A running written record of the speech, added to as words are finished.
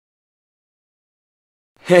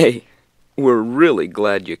Hey, we're really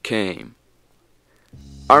glad you came.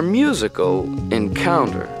 Our musical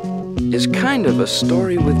encounter is kind of a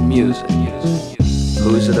story with music.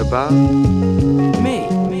 Who's it about? Me,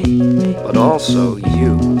 but also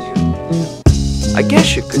you. I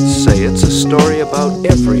guess you could say it's a story about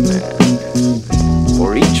every man.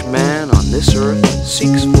 For each man on this earth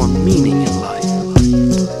seeks for meaning in life.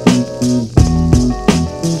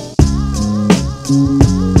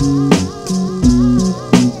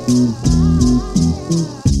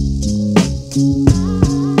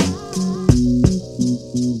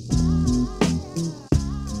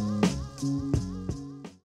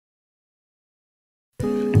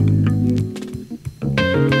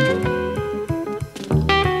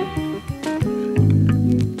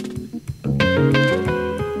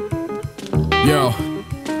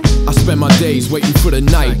 Waiting for the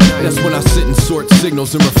night, that's when I sit and sort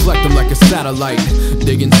signals and reflect them like a satellite.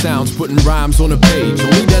 Digging sounds, putting rhymes on a page.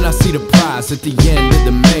 Only then I see the prize at the end of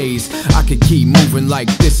the maze. I could keep moving like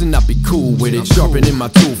this and I'd be cool with it. Sharpening my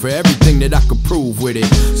tool for everything that I could prove with it.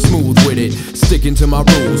 Smooth with it, sticking to my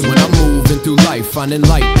rules. When I'm moving through life, finding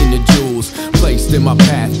light in the jewels placed in my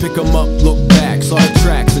path. Pick them up, look back, saw the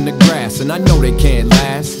tracks in the grass, and I know they can't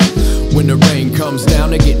last. When the rain comes down,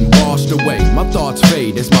 they're getting washed away. My thoughts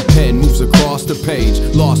fade as my pen moves across the page.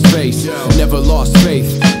 Lost face, never lost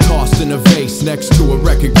faith. Tossed in a vase next to a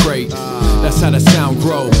record crate. That's how the sound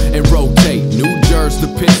grow and rotate. New Jersey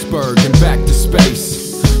to Pittsburgh and back to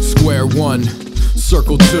space. Square one,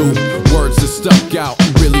 circle two. Words that stuck out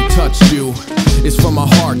and really touched you. It's from my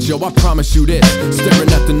heart, yo, I promise you this. Staring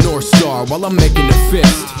at the North Star while I'm making a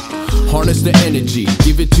fist. Harness the energy,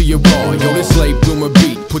 give it to you raw. Yo, this Latebloomer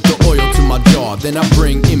beat, put the oil to my jaw. Then I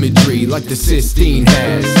bring imagery like the Sistine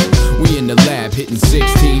has. We in the lab hitting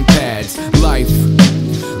 16 pads. Life,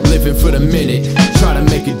 living for the minute. Try to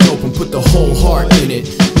make it dope and put the whole heart in it.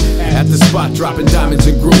 At the spot dropping diamonds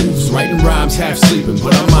and grooves. Writing rhymes half sleeping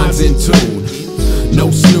but our minds in tune.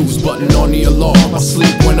 No snooze button on the alarm. I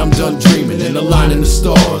sleep when I'm done dreaming and aligning the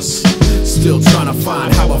stars. Still trying to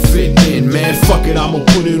find how I fit in, man. Fuck it, I'ma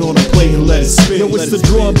put it on a plate and let it spin. Yo, it's the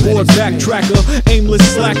drawing board backtracker,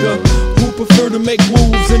 aimless slacker, who prefer to make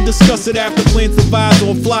moves and discuss it after playing the vibes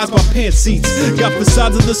on flies by pants seats. Got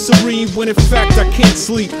facades of the serene when in fact I can't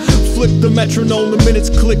sleep. Flip the metronome, the minutes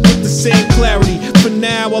click with the same clarity. For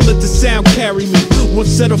now, I'll let the sound carry me. One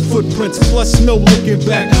set of footprints, plus no looking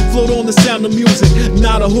back. Float on the sound of music,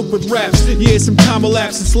 not a hook with raps. Yeah, some time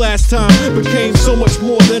elapsed since last time. Became so much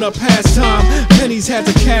more than a pastime. Pennies had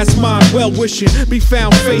to cast mine, well wishing, be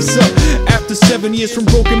found face up. After 7 years from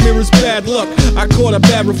broken mirrors, bad luck, I caught a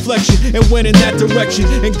bad reflection and went in that direction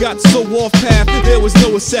and got so off path, there was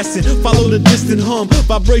no assessing. Followed a distant hum,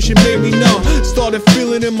 vibration made me numb. Started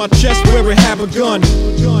feeling in my chest where it had begun.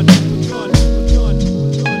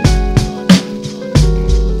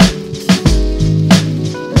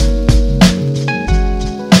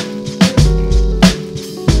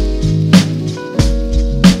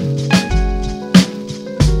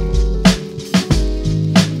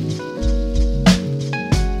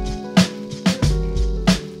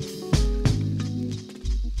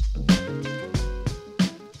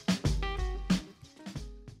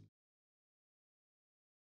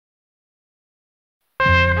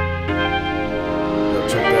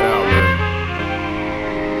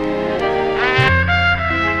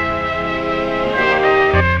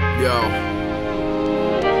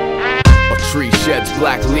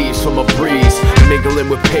 Black leaves from a breeze, mingling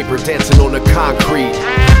with paper, dancing on the concrete.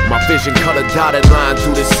 My vision cut a dotted line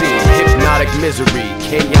through the scene. Hypnotic misery,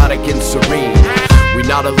 chaotic and serene. We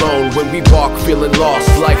not alone when we walk feeling lost.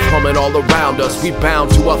 Life humming all around us, we bound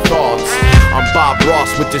to our thoughts. I'm Bob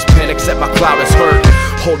Ross with this pen, except my cloud is hurt.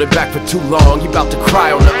 Hold it back for too long, you about to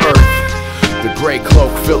cry on the earth. The gray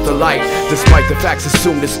cloak filled the light, despite the facts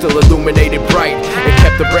assumed it's still illuminated bright. It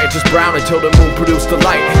kept the branches brown until the moon produced the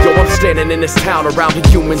light. Yo, I'm standing in this town around the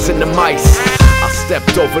humans and the mice. I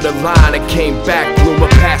stepped over the line and came back. Bloomer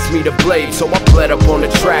passed me the blade, so I bled up on the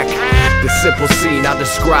track. The simple scene I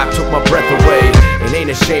described took my breath away, and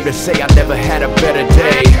ain't ashamed to say I never had a better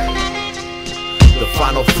day. The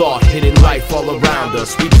final thought, hidden life all around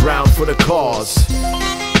us. We drown for the cause.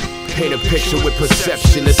 Paint a picture with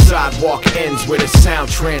perception. The sidewalk ends where the sound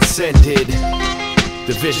transcended.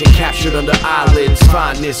 The vision captured under eyelids.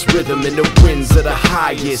 Find this rhythm in the winds of the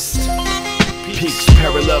highest. Peaks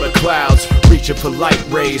parallel to clouds, reaching for light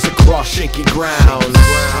rays across shaky grounds.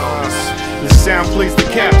 The sound plays the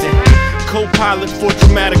captain, co-pilot for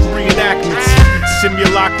dramatic reenactments.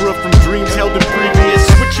 Simulacra from dreams held in previous.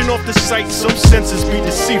 Switching off the sight, some senses be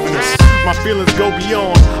deceiving us. My feelings go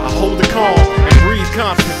beyond, I hold it calm and breathe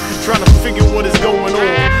confident. trying to figure what is going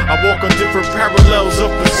on. I walk on different parallels of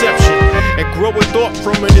perception and grow a thought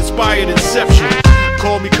from an inspired inception.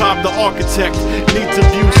 Call me Cobb the architect, need to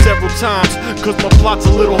view several times, cause my plot's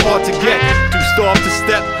a little hard to get. Too starved to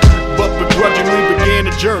step, but begrudgingly began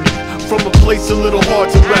a journey from a place a little hard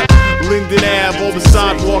to rep. Linden Ave, all the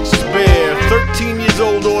sidewalks is bare. 13 years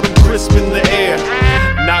old, autumn crisp in the air.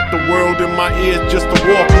 Not the world in my ears, just a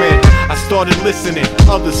Walkman. I started listening,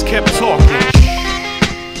 others kept talking.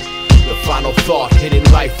 The final thought, hidden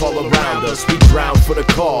life all around us. We drown for the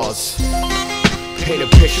cause. Paint a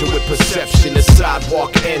picture with perception. The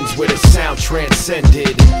sidewalk ends where the sound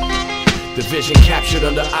transcended. The vision captured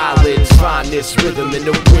under eyelids. Find this rhythm in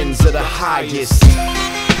the winds of the highest.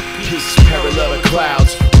 Peace parallel to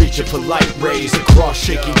clouds, reaching for light rays across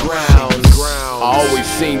shaky grounds. I always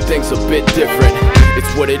seen things a bit different. It's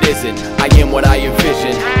what it isn't, I am what I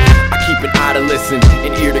envision. I keep an eye to listen,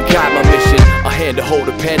 an ear to guide my mission, a hand to hold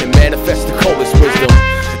a pen and manifest the coldest wisdom.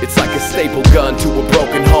 It's like a staple gun to a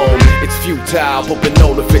broken home. It's futile, but been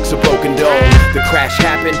known to fix a broken dome. The crash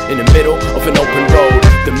happened in the middle of an open road.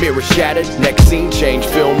 The mirror shattered, next scene change,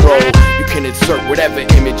 film roll. You can insert whatever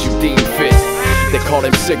image you deem fit. They call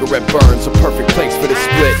them cigarette burns, a perfect place for the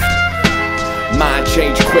split. Mind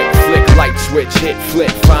change quick, flick, light switch, hit,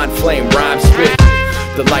 flip, find flame, rhyme, spit.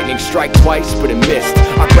 The lightning strike twice, but it missed.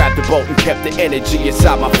 I grabbed the bolt and kept the energy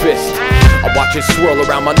inside my fist. I watch it swirl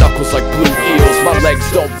around my knuckles like blue eels. My legs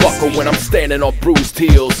don't buckle when I'm standing on bruised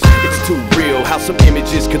heels. It's too real how some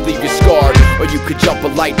images could leave you scarred. Or you could jump a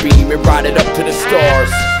light beam and ride it up to the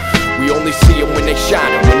stars. We only see them when they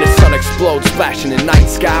shine, and when the sun explodes, splashing the night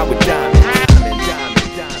sky with diamonds.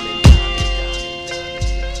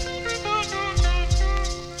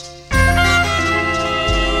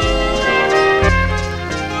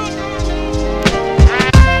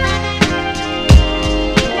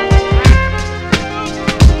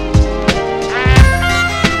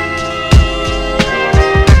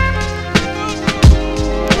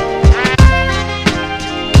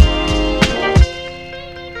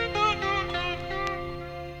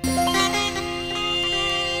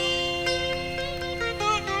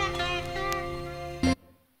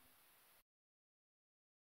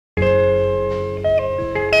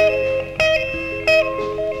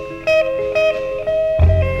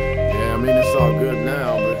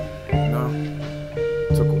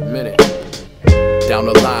 Down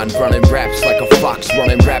the line, running raps like a fox,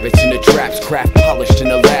 running rabbits in the traps, craft polished in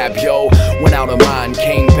the lab, yo. Went out of mine,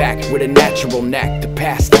 came back with a natural knack to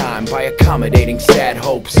pass time by accommodating sad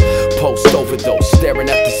hopes. Post overdose, staring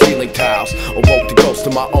at the ceiling tiles, awoke the ghost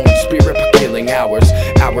of my own spirit by killing hours.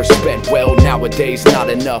 Hours spent, well, nowadays not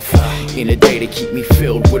enough in a day to keep me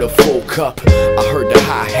filled with a full cup. I heard the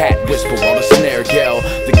hi-hat whisper while the snare yell.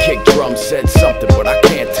 The kick drum said something, but I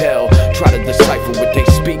can't tell. Try to decipher what they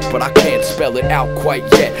speak, but I can't spell it out quite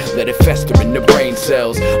yet. Let it fester in the brain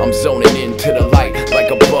cells. I'm zoning into the light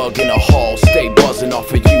like a bug in a hall. Stay buzzing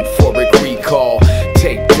off a euphoric recall.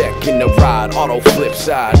 Tape deck in the ride, auto flip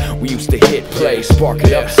side. We used to hit play, spark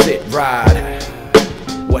it up, sit, ride.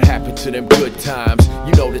 What happened to them good times?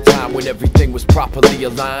 You know the time when everything was properly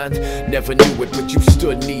aligned. Never knew it, but you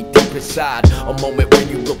stood knee deep inside. A moment when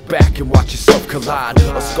you look back and watch yourself collide.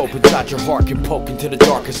 A scope inside your heart can poke into the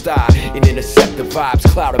darkest eye and intercept the vibes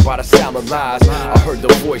clouded by the sound of lies. I heard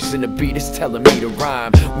the voice in the beat is telling me to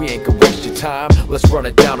rhyme. We ain't gonna waste your time, let's run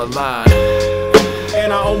it down the line.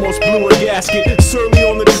 And I almost blew a gasket. Surly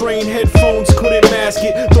on the train, headphones couldn't mask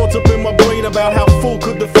it. Thoughts up in my brain about how full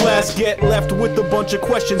could the flask get. Left with a bunch of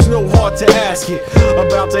questions, no heart to ask it.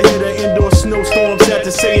 About to hit an indoor snowstorm, sad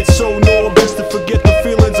to say it's so norm. Just to forget the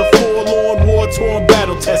feelings of forlorn, war-torn,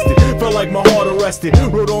 battle-tested. Felt like my heart arrested.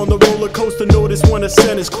 Rode on the roller coaster, notice when the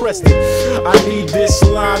sun is crested. I need this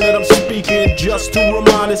line that I'm speaking just to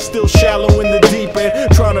remind it's still shallow in the deep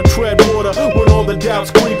end. Trying to tread water when all the doubts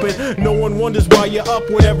creeping. No one wonders why you're up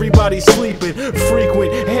when everybody's sleeping.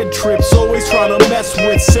 Frequent head trips, always trying to mess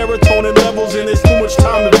with serotonin levels, and there's too much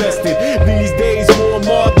time invested. These days more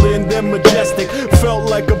maudlin than majestic. Felt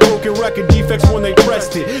like a broken record, defects when they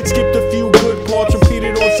pressed it. Skipped a few good parts,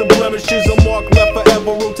 repeated on some blemishes. A mark left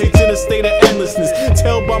forever rotates in a state of endlessness.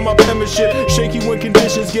 Tell by my penmanship, shaky when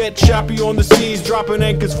conditions get choppy on the seas, dropping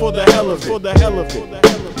anchors for the hell of it. For the hell of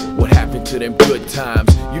it. What happened to them good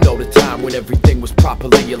times? You know the time when everything was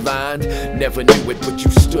properly aligned. Never knew it, but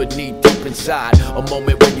you stood knee deep inside. A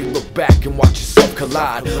moment when you look back and watch yourself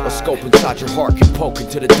collide. A scope inside your heart can poke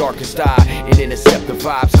into the darkest eye and intercept the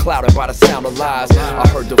vibes clouded by the sound of lies. I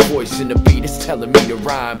heard the voice in the beat is telling me to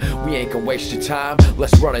rhyme. We ain't gonna waste your time,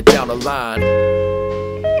 let's run it down the line.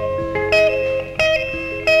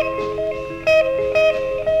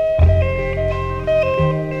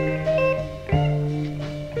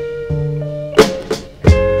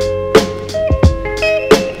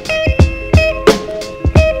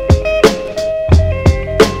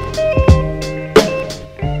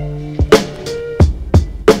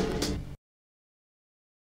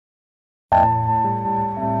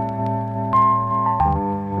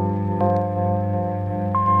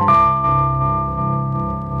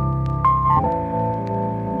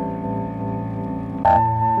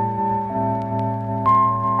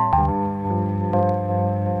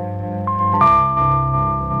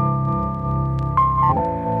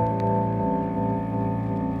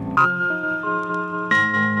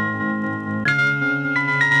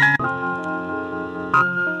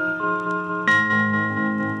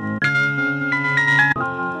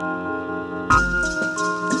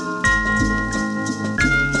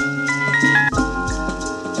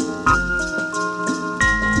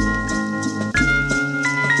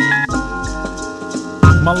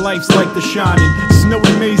 life's like The Shining,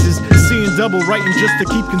 snowy mazes, seeing double, writing just to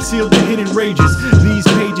keep concealed the hidden rages. These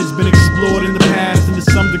pages been explored in the past, and to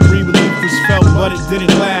some degree relief was felt, but it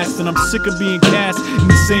didn't last. And I'm sick of being cast in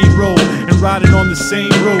the same role and riding on the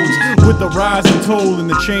same roads with the rise and toll, and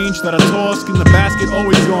the change that I toss in the basket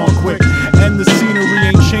always gone quick. And the scenery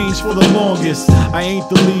ain't changed for the longest. I ain't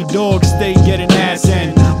the lead dog, stay getting ass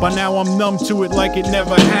end. By now I'm numb to it like it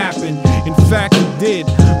never happened. In fact it did.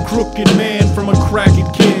 Crooked man from a cracked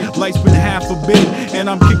kid. Life's been half a bit, and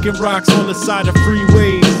I'm kicking rocks on the side of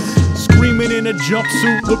freeways. Screaming in a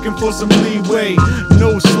jumpsuit, looking for some leeway.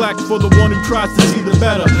 No slack for the one who tries to see the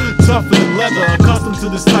better. Tougher than leather, accustomed to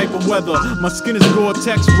this type of weather. My skin is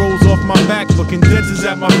Gore-Tex, rolls off my back, but condenses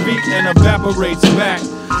at my feet and evaporates back.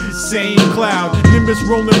 Same cloud, nimbus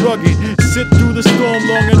rolling rugged. Sit through the storm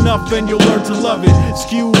long enough and you'll learn to love it.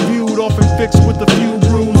 Skew viewed, often fixed with a few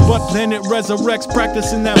brews, but then it resurrects,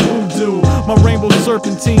 practicing that voodoo. My rainbow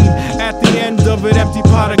serpentine, at the end of it, empty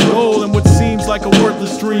pot of gold. And what seems like a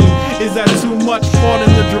worthless dream, is that too much? Caught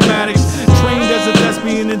in the dramatics, trained as a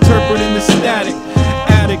thespian, interpreting the static.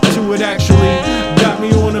 Addict to it actually, got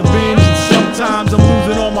me on a binge, and sometimes I'm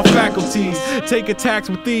losing all my faculties. Take attacks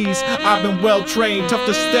with ease, I've been well trained. Tough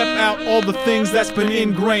to step out all the things that's been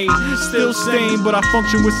ingrained. Still sane, but I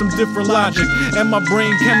function with some different logic. And my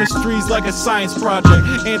brain chemistry's like a science project.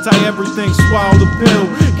 Anti-everything, swallow the pill.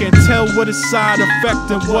 Can't tell what is side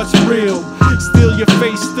effect and what's real. Steal your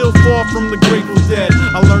face, still far from the Grateful Dead.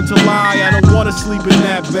 I learned to lie, I don't wanna sleep in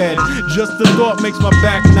that bed. Just the thought makes my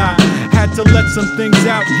back knot. Had to let some things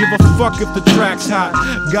out, give a fuck if the track's hot.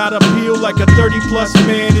 Gotta peel like a 30-plus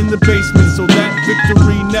man in the basement, so that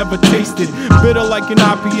victory never tasted. Bitter like an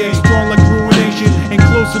IPA, strong like ruination, and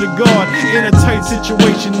closer to God in a tight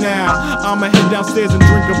situation now. I'ma head downstairs and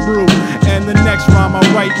drink a brew, and the next rhyme I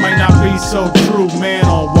write might not be so true. Man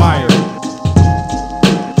on wire.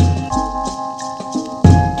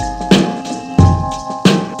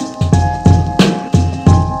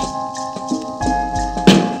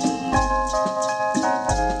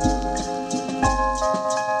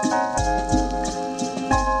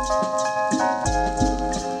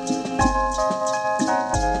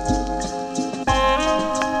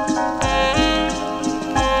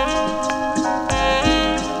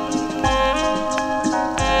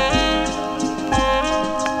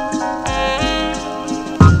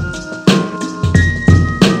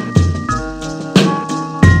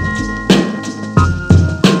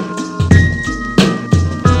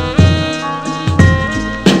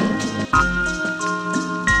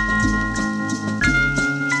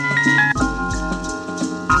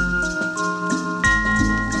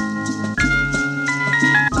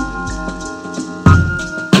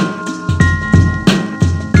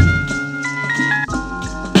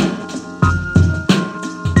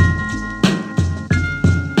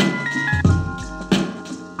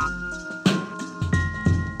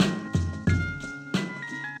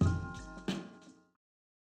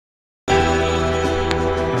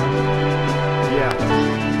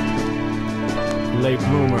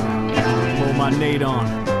 Latebloomer Moemaw Naedon.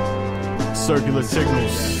 Circular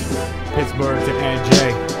signals, Pittsburgh to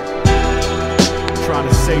NJ. Trying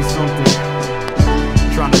to say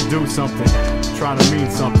something, trying to do something, trying to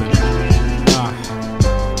mean something.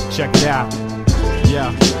 Check it out,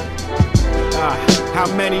 yeah. How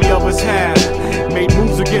many of us have made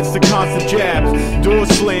moves against the constant jabs? Doors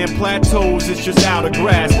slam, plateaus, it's just out of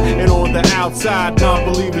grasp. And on the outside,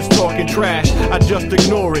 non-believers talking trash. I just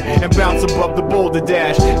ignore it and bounce above the boulder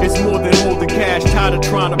dash. It's more than holding cash, tired of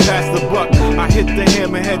trying to pass the buck. I hit the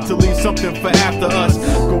hammerhead to leave something for after us.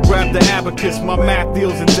 Go grab the abacus, my math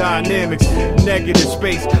deals in dynamics. Negative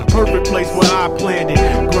space, perfect place where I planned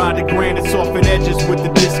it. Grinded granite, soften edges with the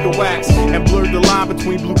disco wax, and blurred the line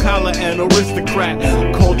between blue collar and aristocrat.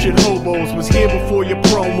 Cultured hobos was here before your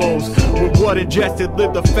promos. With what ingested,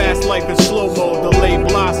 lived a fast life in slow-mo. Delayed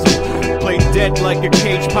blossom, played dead like a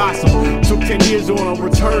caged possum. Took 10 years on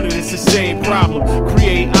returning, it's the same problem.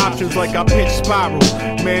 Create options like I pitch spiral.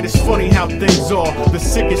 Man, it's funny how things are, the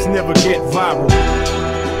sickest never get viral.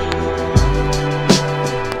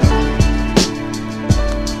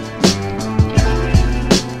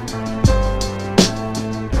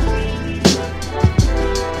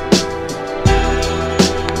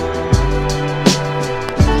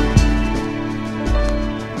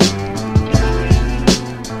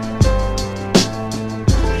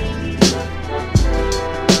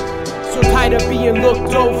 Of being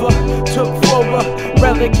looked over, took forward,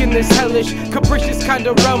 relic in this hellish, capricious kind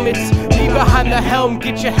of realm. It's me behind the helm,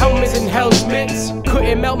 get your helmets and hell's mitts.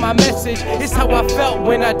 Couldn't melt my message, it's how I felt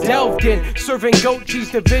when I delved in, serving goat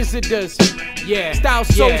cheese to visitors. Yeah, style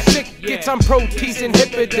so sick, gets on protease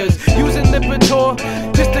inhibitors. Using Lipitor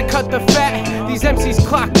just to cut the fat. These MCs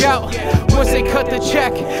clock out once they cut the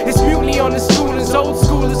check. It's mutiny on the schoolers, old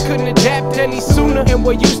schoolers couldn't adapt any sooner. And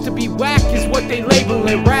what used to be whack is what they label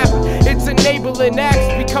in rap. It's enabling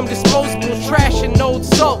acts become disposable trash and old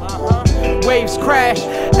salt. Waves crash,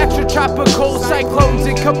 extra tropical cyclones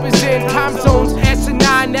encompassing time zones.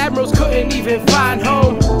 S&9 admirals couldn't even find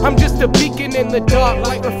home. I'm just a beacon in the dark,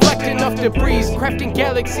 light reflecting off the breeze, crafting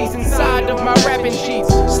galaxies inside of my rapping sheets,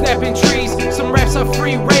 snapping trees. Some raps are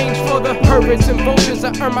free range for the hermits and vultures. I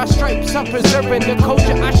earn my stripes, I'm preserving the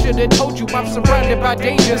culture. I should've told you I'm surrounded by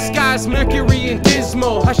danger. Skies Mercury and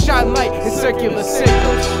dismal, I shine light in circular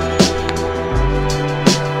signals.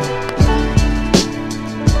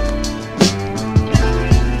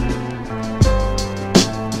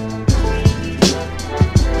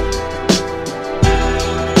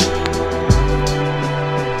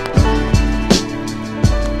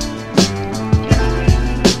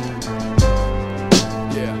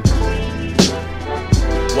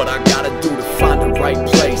 What I gotta do to find the right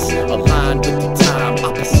place, aligned with the time,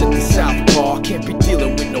 opposite the southpaw. Can't be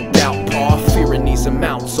dealing with no doubt, paw. Fearing these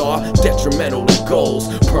amounts are detrimental to goals.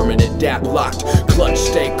 Permanent dap locked, clutch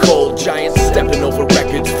stay cold. Giant stepping over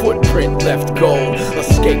records, footprint left gold.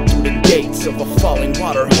 Escape through the gates of a falling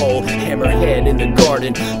water hole. Hammerhead in the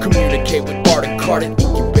garden, communicate with art and carton.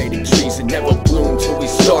 Incubating trees that never bloomed till we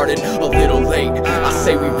started. A little late, I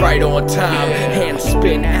say we right on time. Hand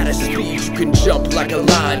spin at a speed, you can jump like a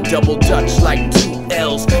line. Double Dutch like 2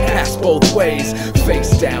 L's, pass both ways.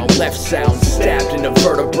 Face down, left sound, stabbed in the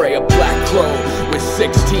vertebrae. A black crow with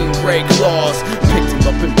 16 gray claws. Picked him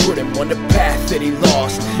up and put him on the path that he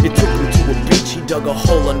lost. It took him to a beach, he dug a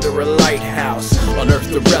hole under a lighthouse.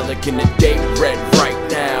 Unearthed the relic in the date read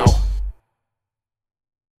right now.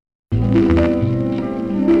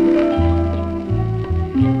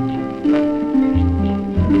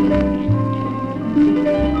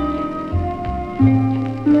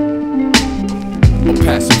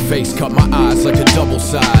 Passing face, cut my eyes like a double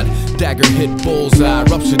side. Dagger hit bullseye,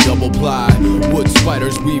 rupture double ply. Wood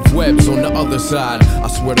spiders weave webs on the other side. I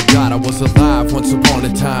swear to God I was alive once upon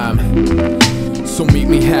a time. So meet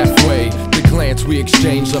me halfway. The glance we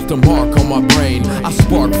exchanged left a mark on my brain. I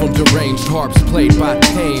spark from deranged harps played by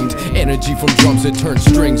tamed. Energy from drums that turn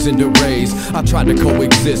strings into rays. I tried to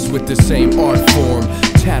coexist with the same art form.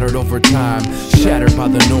 Tattered over time, shattered by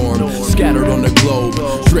the norm. Scattered on the globe,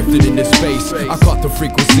 drifted into space. I caught the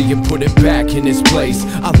frequency and put it back in its place.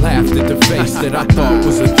 I laughed at the face that I thought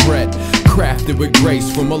was a threat. Crafted with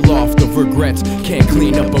grace from a loft of regrets. Can't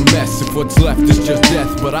clean up a mess if what's left is just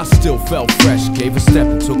death. But I still felt fresh, gave a step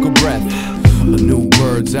and took a breath. A new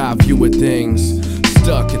bird's eye view of things.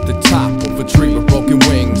 Stuck at the top of a tree with broken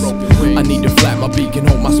wings. I need to flap my beak and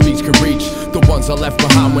hope my speech can reach the ones I left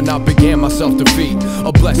behind when I began my self-defeat.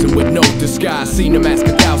 A blessing with no disguise. Seen them ask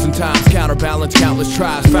 1,000 times, counterbalance countless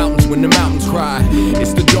tries. Fountains when the mountains cry.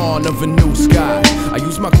 It's the dawn of a new sky. I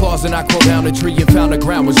used my claws and I crawled down a tree and found the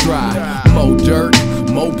ground was dry. More dirt,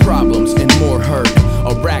 more problems, and more hurt.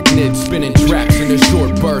 Arachnids spinning traps in a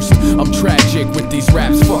short burst. I'm tragic with these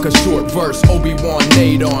raps, fuck a short verse. Obi-Wan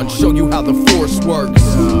Naedon, show you how the force works.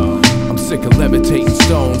 I'm sick of levitating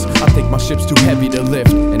stones. I think my ship's too heavy to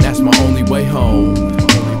lift, and that's my only way home.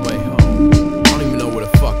 I don't even know where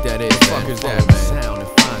the fuck that is. Fuck is that, man? Sound and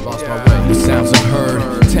find, lost my way. The sounds I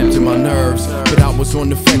heard tempted my nerves, but I was on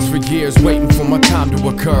the fence for years, waiting for my time to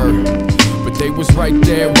occur. But they was right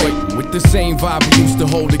there waiting, with the same vibe we used to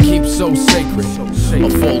hold to keep so sacred. A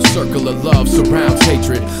full circle of love surrounds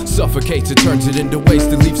hatred, suffocates it, turns it into waste,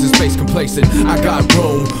 and leaves the space complacent. I got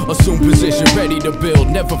room, assume position, ready to build.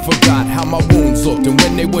 Never forgot how my wounds looked and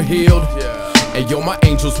when they were healed. And yo, my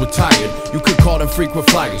angels were tired. You could call them frequent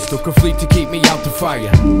flyers. Took a fleet to keep me out the fire.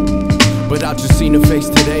 But I just seen a face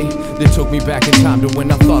today that took me back in time to when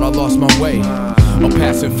I thought I lost my way. A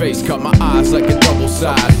passing face cut my eyes like a double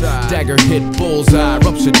side. Dagger hit bullseye,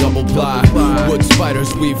 rupture double ply. Wood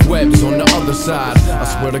spiders weave webs on the other side. I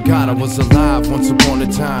swear to God I was alive once upon a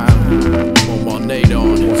time. Moemaw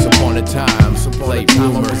Naedon, once upon a time.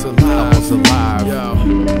 Latebloomer, I was alive.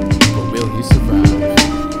 But will he survive?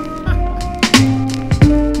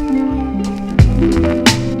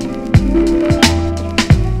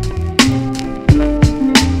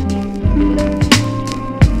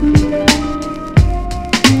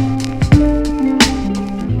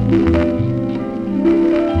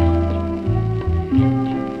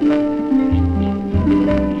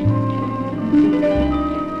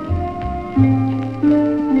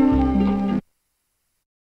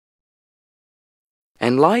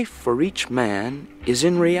 And life for each man is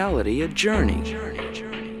in reality a journey.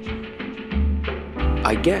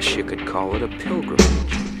 I guess you could call it a pilgrimage.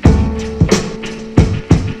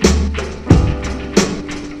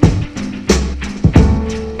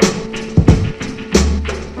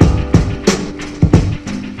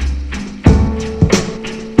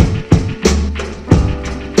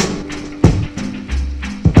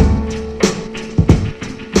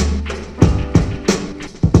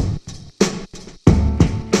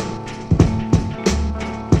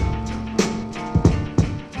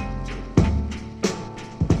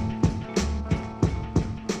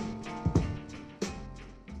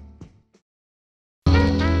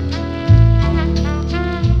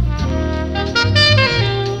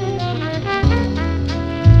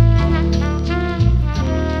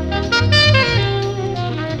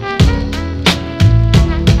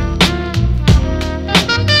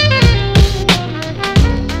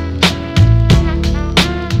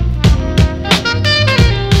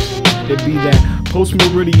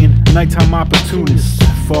 Post-meridian, nighttime opportunist.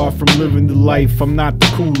 Far from living the life, I'm not the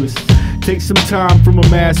coolest. Take some time from a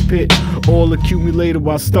mass pit, all accumulated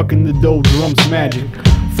while stuck in the doldrums magic.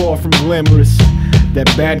 Far from glamorous,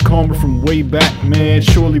 that bad karma from way back, man,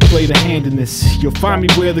 surely played a hand in this. You'll find me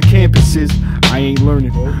where the campus is, I ain't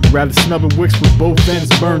learning. Rather snubbing wicks with both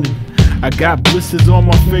ends burning. I got blisters on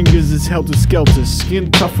my fingers, it's helter-skelter.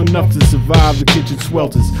 Skin tough enough to survive the kitchen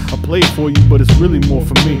swelters. I play for you, but it's really more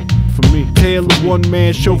for me. Tale of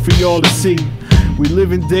one-man show for y'all to see. We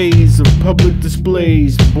live in days of public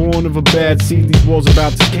displays. Born of a bad seed, these walls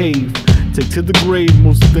about to cave. Take to the grave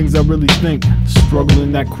most of the things I really think. Struggle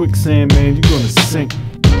in that quicksand, man, you're gonna sink.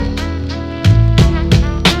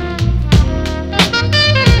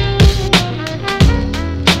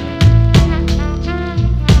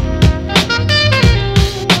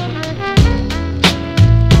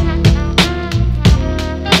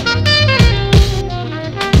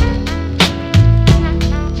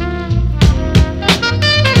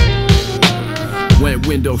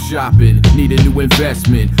 Window shopping, need a new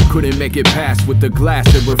investment. Couldn't make it past with the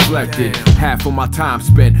glass that reflected. Half of my time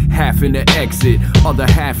spent, half in the exit. Other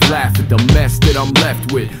half laugh at the mess that I'm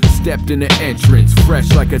left with. Stepped in the entrance,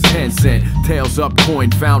 fresh like a 10-cent. Tails up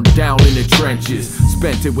coin found down in the trenches.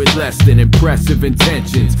 Spent it with less than impressive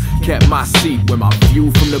intentions. Kept my seat with my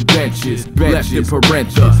view from the benches. Left in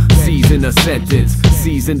parenta, seasoned a sentence.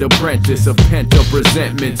 Seasoned apprentice of pent-up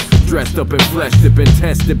resentments. Dressed up in flesh that been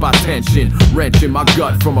tested by tension. Wrenching my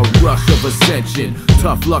gut from a rush of ascension.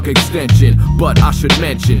 Tough luck extension, but I should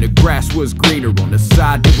mention the grass was greener on the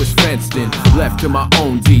side that was fenced in. Left to my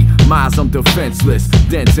own demise, I'm defenseless.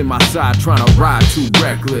 Dents in my side trying to ride too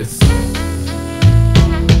reckless.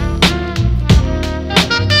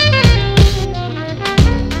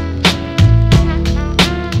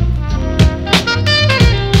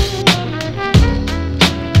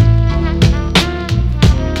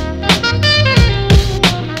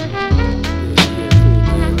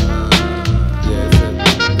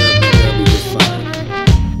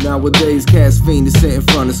 Nowadays, cast fiends sit in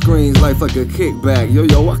front of screens, life like a kickback. Yo,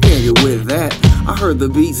 I can't get with that. I heard the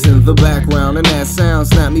beats in the background, and that sound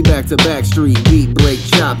snapped me back to Backstreet beat break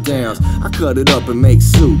chop downs. I cut it up and make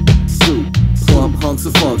soup. Plump hunks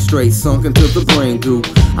of funk straight sunk into the brain goop.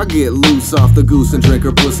 I get loose off the goose and drink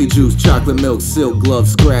her pussy juice. Chocolate milk, silk glove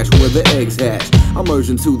scratch where the eggs hatch. I merge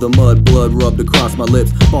into the mud, blood rubbed across my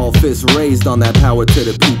lips. Ball fist raised on that power to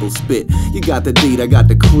the people spit. You got the deed, I got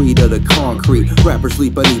the creed of the concrete. Rappers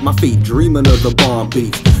sleep beneath my feet, dreaming of the bomb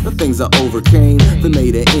beats. The things I overcame, that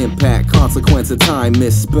made an impact. Consequence of time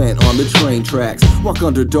misspent on the train tracks. Walk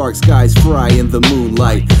under dark skies, fry in the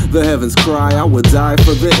moonlight. The heavens cry, I would die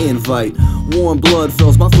for the invite. Warm blood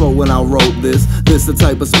fills my throat when I wrote this. This the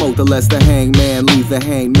type of smoke that lets the hangman leave the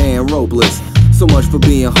hanged man ropeless. So much for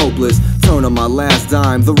being hopeless. Turn on my last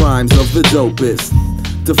dime, the rhymes of the dopest.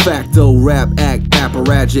 De facto rap act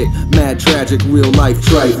apparatchik. Mad tragic, real life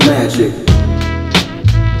Trife magic.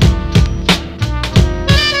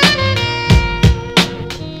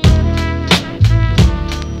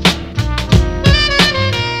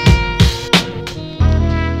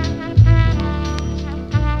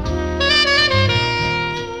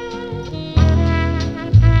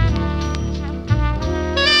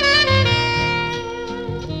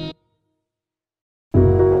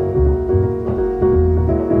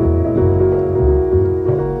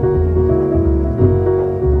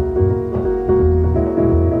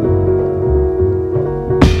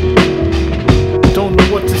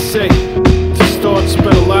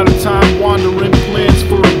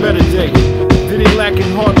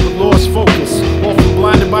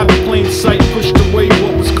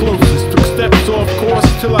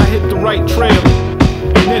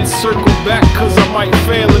 back cause I might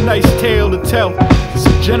fail, a nice tale to tell.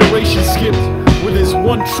 Some generations skipped with his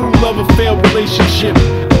one true love, a failed relationship.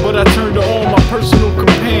 But I turned to all my personal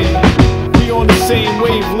companion. We on the same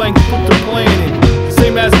wavelength, put the plan in.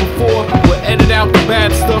 Same as before, we'll edit out the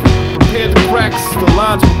bad stuff. Prepare the cracks, the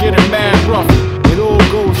lines will get mad rough. It all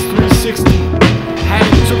goes 360. Had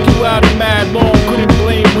it took you out of mad long, couldn't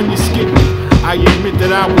blame when you skipped me. I admit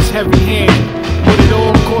that I was heavy-handed, but it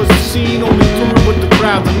all caused a scene, only doing what the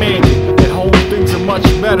crowd demanded. At home things are much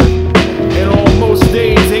better, and on most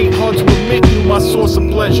days ain't hard to admit you my source of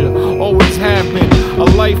pleasure. Always have been, a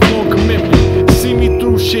lifelong commitment. See me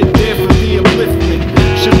through shit there for the upliftment.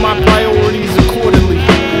 Shift my priorities accordingly.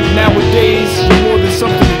 Nowadays, you're more than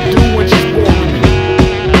something to do when she's boring me.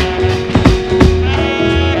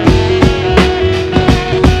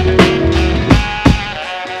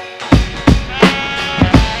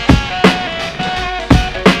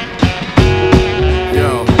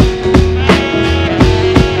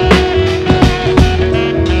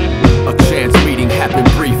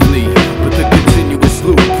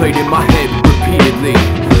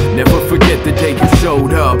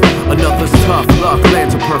 Showed up, another's tough luck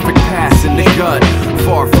lands a perfect pass in the gut.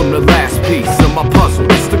 Far from the last piece of my puzzle,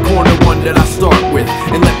 it's the corner one that I start with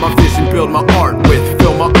and let my vision build my art with.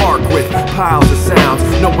 Fill my arc with piles of sounds,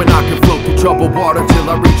 knowing I can float through troubled water till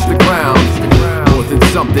I reach the ground. More than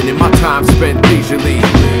something in my time spent leisurely,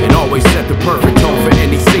 and always set the perfect tone for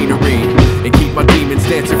any scenery. And keep my demons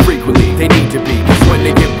dancing frequently, they need to be, cause when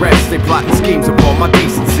they get rest, they plotting schemes upon my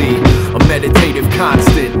decency. A meditative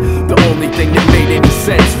constant, the only thing that made any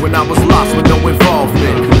sense when I was lost with no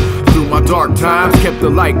involvement. Through my dark times, kept the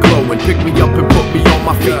light glowing, picked me up and put me on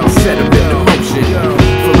my feet and set them into motion.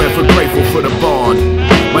 Forever grateful for the bond,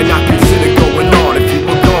 might not consider going on if you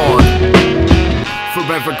were gone.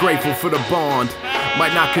 Forever grateful for the bond,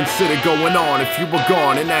 might not consider going on if you were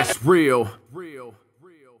gone, and that's real.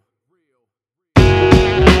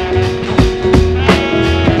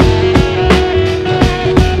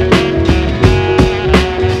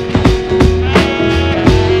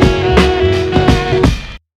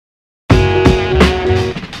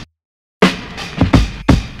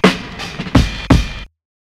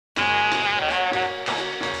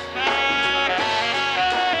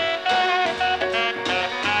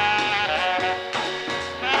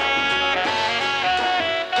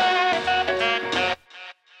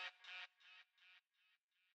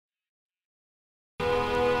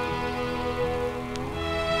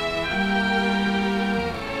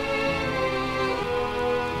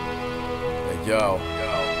 Yo,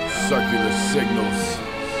 circular signals,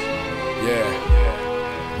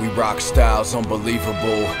 yeah. We rock styles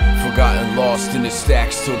unbelievable, forgotten, lost in the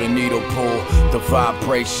stacks till the needle pull. The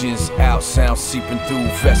vibrations out, sound seeping through,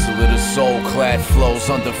 vessel of the soul, clad flows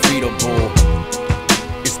undefeatable.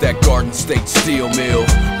 It's that Garden State steel mill,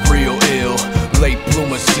 real ill.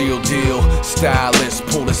 Latebloomer seal deal, stylists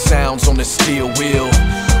pull the sounds on the steel wheel.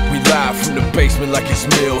 We live from the basement like it's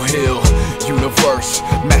Mill Hill. Universe,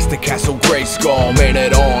 Master Castle Grayskull, man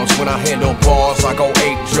at arms. When I handle bars, I go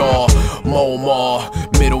 8-jaw.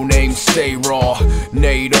 Moemaw, middle name stay raw.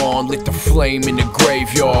 Naedon, lit the flame in the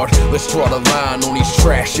graveyard. Let's draw the line on these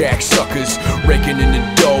trash act suckers, raking in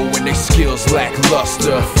the dough when they skills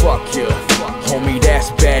lackluster. Fuck ya, homie,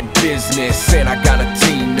 that's bad business. And I got a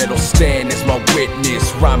team that'll stand as my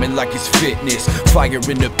witness, rhyming like it's fitness, fire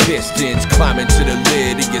in the pistons, climbing to the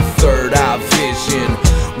lid of your third eye vision.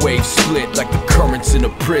 Waves split like the currents in a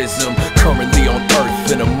prism, currently on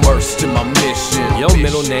earth and immersed in my mission. Your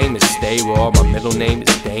middle name is Stay Raw, my middle name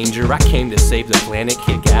is Danger. I came to save the planet,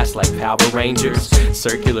 kick ass like Power Rangers.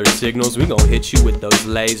 Circular signals, we gon' hit you with those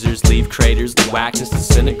lasers, leave craters, the waxes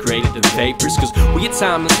disintegrated to vapors. Cause we a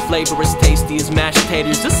timeless flavor as tasty as mashed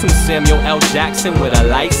taters. This some Samuel L. Jackson with a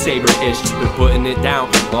lightsaber-ish. Been putting it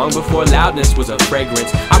down long before loudness was a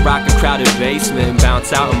fragrance. I rock a crowded basement and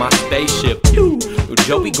bounce out of my spaceship.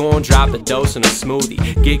 Joey gon' drop a dose in a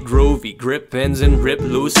smoothie. Get groovy, grip pens and rip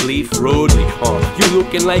loose leaf rudely. You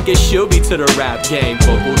looking like it should be to the rap game.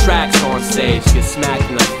 Vocal tracks on stage, get smacked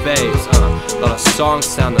in the face. Lot of songs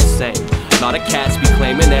sound the same. Lot of cats be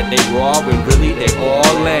claiming that they raw when really they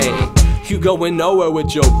all lame. You going nowhere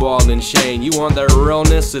with your ball and chain. You on the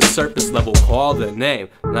realness is surface level, call the name.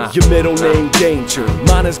 Your middle name Danger,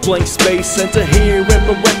 mine is blank space. Sent to here in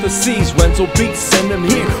parentheses, rental beats, send them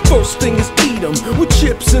here. First thing is eat them with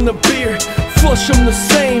chips and a beer. flush them the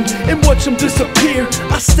same and watch them disappear.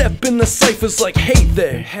 I step in the ciphers like, hey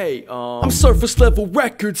there. Hey, I'm surface level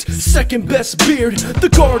records, second best beard, the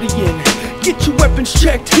Guardian. Get your weapons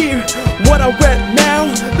checked here. What I rap now,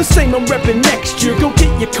 the same I'm repping next year. Go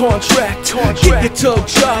get your contract, get your tug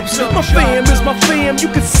jobs. My fam is my fam, you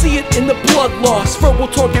can see it in the blood loss. Verbal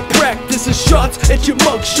target practice and shots at your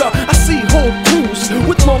mugshot. I see whole crews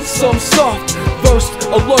with lump sum soft burst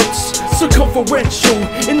alerts, circumferential.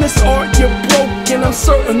 In this art you're broken, I'm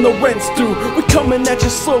certain the rent's due. We're coming at your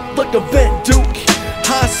slope like a vent, Duke.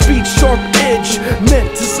 High speed, sharp edge, meant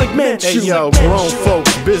to segment you. Hey yo, grown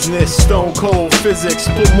folks, business, stone cold physics.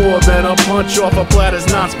 Put more than a punch off a platter's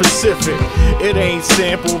non-specific. It ain't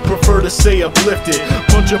sample, prefer to say uplifted.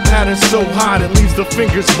 Punch a pattern so hot it leaves the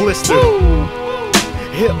fingers blistered.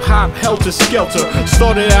 Hip hop, helter skelter.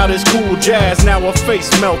 Started out as cool jazz, now a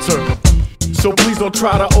face melter. So please don't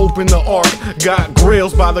try to open the ark. Got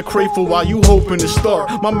grails by the cradle while you hoping to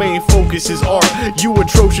start. My main focus is art, you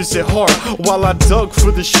atrocious at heart. While I dug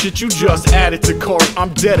for the shit you just added to cart.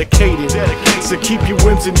 I'm dedicated, so keep your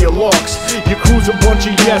whims and your locks. Your crew's a bunch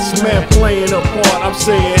of yes men playing a part. I'm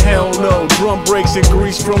saying hell no, drum breaks and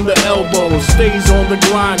grease from the elbows. Stays on the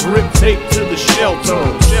grind, grip tape to the shell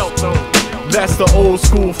tones. That's the old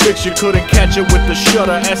school fixture, couldn't catch it with the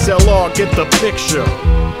shutter. SLR, get the picture.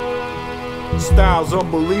 Styles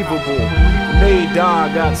unbelievable.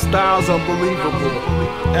 Naedon got styles unbelievable.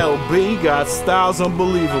 LB got styles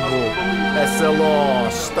unbelievable.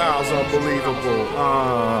 SLR, styles unbelievable.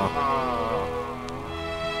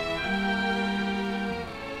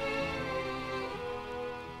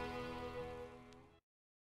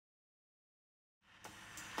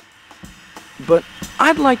 But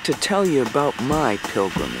I'd like to tell you about my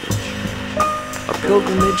pilgrimage. A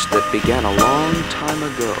pilgrimage that began a long time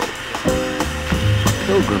ago. A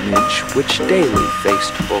pilgrimage which daily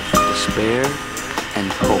faced both despair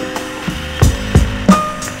and hope.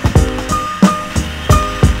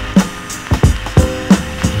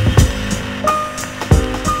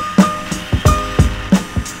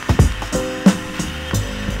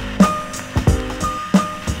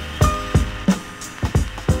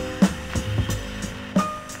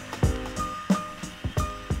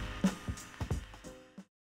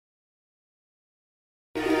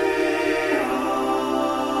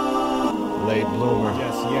 Latebloomer.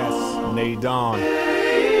 Yes. Naedon.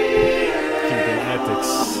 Keeping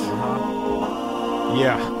ethics.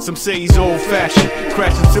 Yeah, some say he's old-fashioned,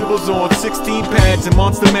 crashing cymbals on 16 pads and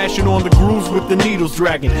monster mashing on the grooves with the needles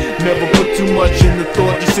dragging. Never put too much in the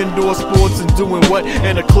thought, just indoor sports and doing what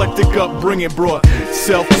an eclectic upbringing brought.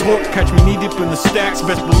 Self-taught, catch me knee-deep in the stacks.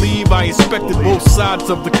 Best believe I inspected both sides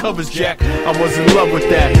of the covers, Jack. I was in love with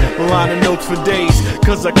that, a line of notes for days,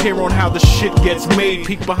 cause I care on how the shit gets made.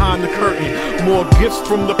 Peek behind the curtain, more gifts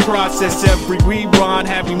from the process. Every rewind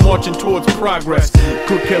have me marching towards progress.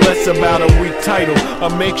 Could care less about a weak title, a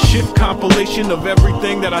makeshift compilation of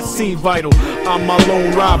everything that I see vital. I'm my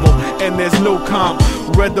lone rival, and there's no comp.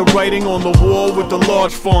 Read the writing on the wall with the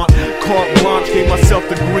large font. Carte blanche, gave myself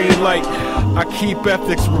the green light. I keep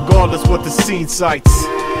ethics regardless what the scene cites.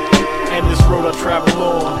 And this road I travel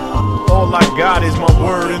on, all I got is my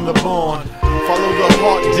word and the bond. Follow the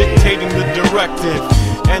heart dictating the directive,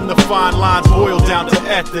 and the fine lines boil down to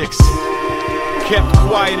ethics. Kept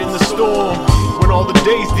quiet in the storm, when all the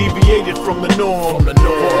days deviated from the norm. For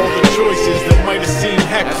all the choices that might have seemed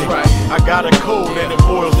hectic, I got a code and it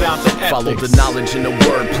boils down to ethics. Follow the knowledge in the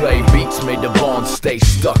wordplay. Beats made the bond stay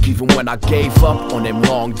stuck. Even when I gave up on them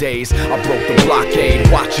long days, I broke the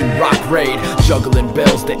blockade, watching rock raid, juggling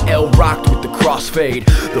bells that L rocked with the crossfade.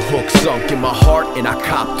 The hook sunk in my heart and I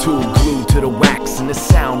copped two, glued to the wax and the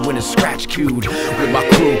sound when it's scratch cued. With my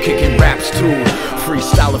crew kicking raps too,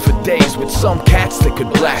 freestyling for days with some cats that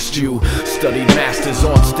could blast you. Studied masters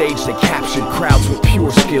on stage that captured crowds with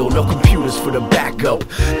pure skill, no computers for the backup.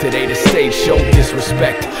 Today the stage showed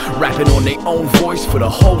disrespect, rapping on their own voice for the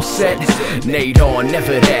whole set. Naedon,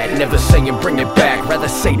 never that, never saying bring it back. Rather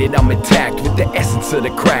say that I'm intact with the essence of the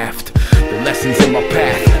craft. The lessons in my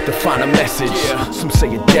path define a message. Some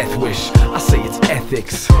say a death wish, I say it's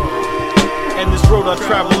ethics. And this road I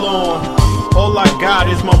travel on, all I got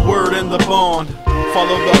is my word and the bond.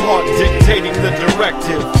 Follow the heart dictating the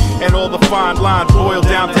directive, and all the fine lines boil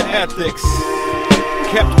down to ethics.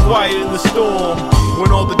 Kept quiet in the storm,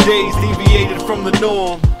 when all the days deviated from the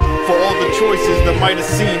norm. For all the choices that might have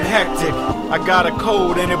seemed hectic, I got a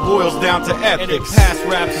code and it boils down to ethics. And it past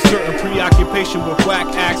raps a certain preoccupation with whack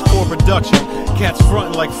acts for production. Cats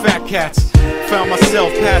frontin' like fat cats. Found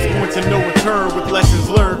myself past points of no return, with lessons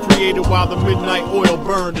learned created while the midnight oil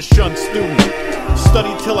burned. A shunned student,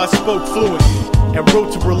 studied till I spoke fluent. and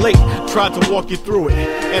wrote to relate. Tried to walk you through it,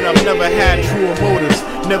 and I've never had truer motives.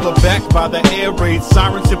 Never backed by the air raid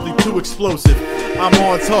siren, simply too explosive. I'm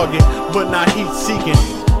on target, but not heat-seeking.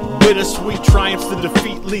 Bittersweet triumphs to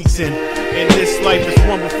defeat leaks in. And this life is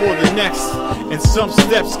one before the next, and some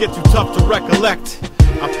steps get too tough to recollect.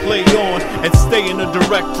 I play on and stay in a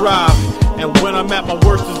direct drive, and when I'm at my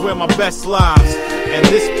worst is where my best lies. And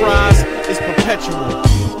this prize is perpetual,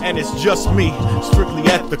 and it's just me, strictly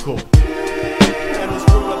ethical. And this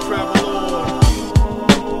road I travel on.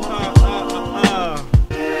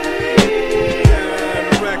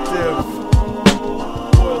 Directive.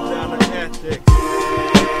 Boiled down to ethics.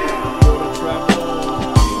 Road I travel on.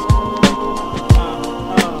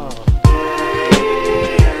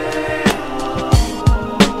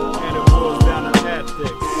 And it boils down to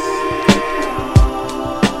ethics.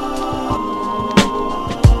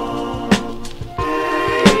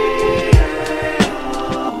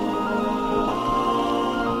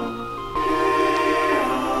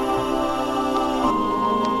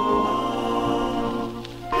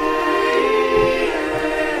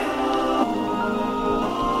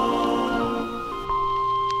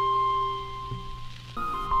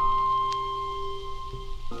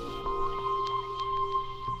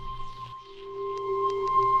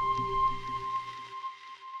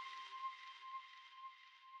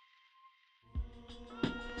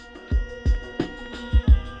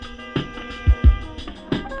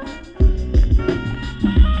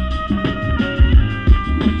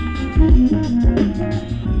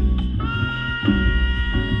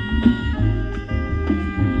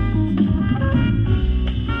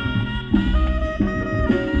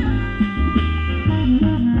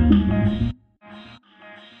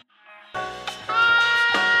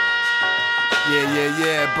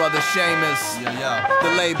 Yeah, brother Seamus, the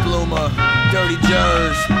Latebloomer, Dirty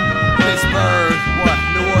Jers, Pittsburgh,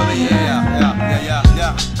 New Orleans,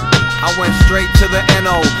 I went straight to the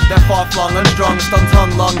N.O., that far-flung, unstrung,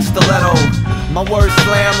 stun-tongue, lung, stiletto. My words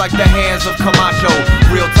slam like the hands of Camacho.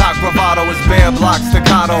 Real talk bravado is bare block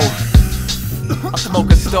staccato. I smoke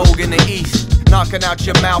a stove in the east, knocking out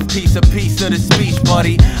your mouthpiece, a piece of the speech,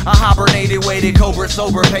 buddy. I hibernated, waited, cobra,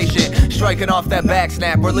 sober, patient, striking off that back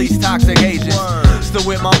snap, release toxic agents. Still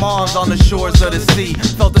with my moms on the shores of the sea,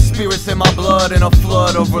 felt the spirits in my blood in a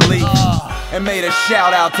flood of relief. And made a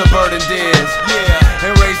shout out to Bird and Diz,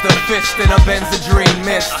 and raised a fist in a Benzedrine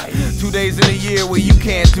mist. 2 days in a year where you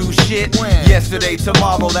can't do shit. Yesterday,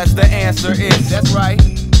 tomorrow, that's the answer is. That's right.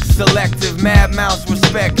 Selective, mad mouse,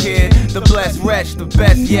 respect, kid. The blessed wretch, the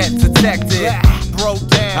best yet detected. Broke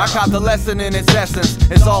down. I caught the lesson in its essence.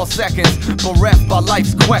 It's all seconds, bereft by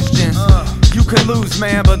life's questions. You can lose,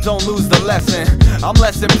 man, but don't lose the lesson. I'm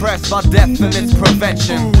less impressed by death than its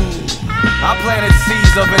prevention. I planted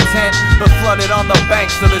seeds of intent, but flooded on the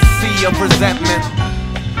banks of the sea of resentment.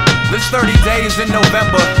 There's 30 days in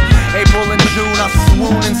November, April and June, I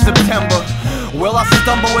swoon in September. Will I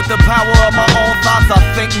stumble with the power of my own thoughts? I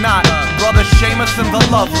think not. Brother Seamus in the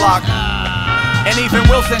love lock. And even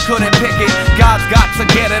Wilson couldn't pick it. God's got to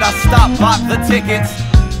get it. I stopped, bought the tickets,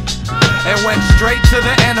 and went straight to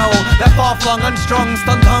the N.O. That far-flung, unstrung,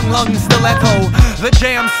 stun-tongue, lung, stiletto. The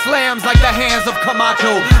jam slams like the hands of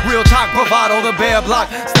Camacho. Real talk bravado, the bare block,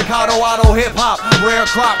 staccato, auto, hip-hop. Rare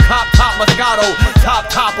crop, cop, top, Moscato. Top,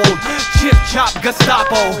 toppled, chip, chop,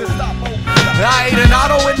 Gestapo. I ate an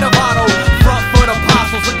auto in Novato. Front foot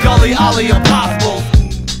apostles, a gully, ollie, impossible.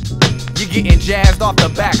 You're getting jazzed off the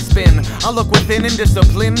backspin. I look within and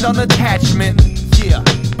disciplined on attachment. Yeah,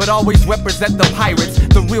 but always represent the pirates.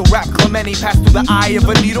 The real rap Clementi passed through the eye of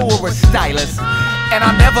a needle or a stylus. And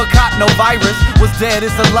I never caught no virus, was dead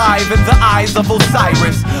is alive in the eyes of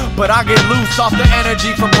Osiris. But I get loose off the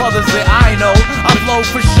energy from brothers that I know. I flow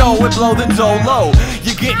for show and blow the dough low.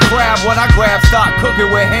 You get crab when I grab stock,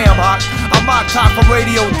 cooking with ham hock. I'm mock top for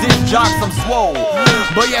radio disc jocks, I'm swole.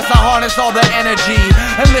 But yes, I harness all the energy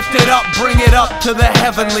and lift it up, bring it up to the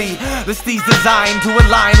heavenly. The steed's designed to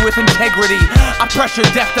align with integrity. I pressure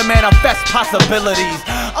death to manifest possibilities.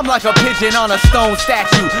 I'm like a pigeon on a stone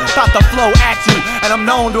statue, about to flow at you, and I'm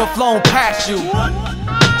known to have flown past you.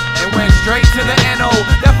 It went straight to the N.O.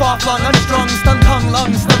 That far-flung, unstrung, stun-tongue,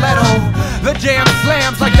 lung, stiletto. The jam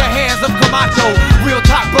slams like the hands of Camacho. Real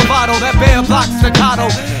talk bravado, that bare block staccato.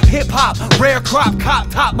 Hip-hop, rare crop,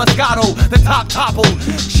 cop, top, Moscato. The top toppled,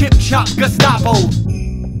 chip, chop, Gestapo.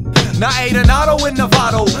 Now ate an auto in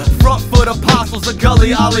Novato. Front foot apostles, a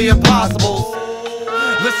gully, ollie, impossible.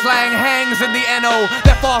 The slang hangs in the N.O.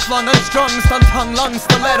 That far-flung, unstrung, stun-tongue, lung,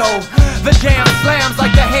 stiletto. The jam slams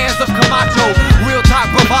like the hands of Camacho. Real talk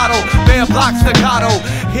bravado, bare block staccato.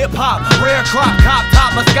 Hip-hop, rare crop, cop,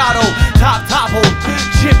 top, Moscato. Top toppled,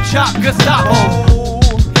 chip, chop Gestapo.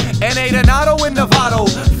 And a Donato and Novato,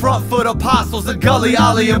 front foot apostles, the gully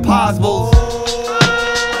ollie impossibles.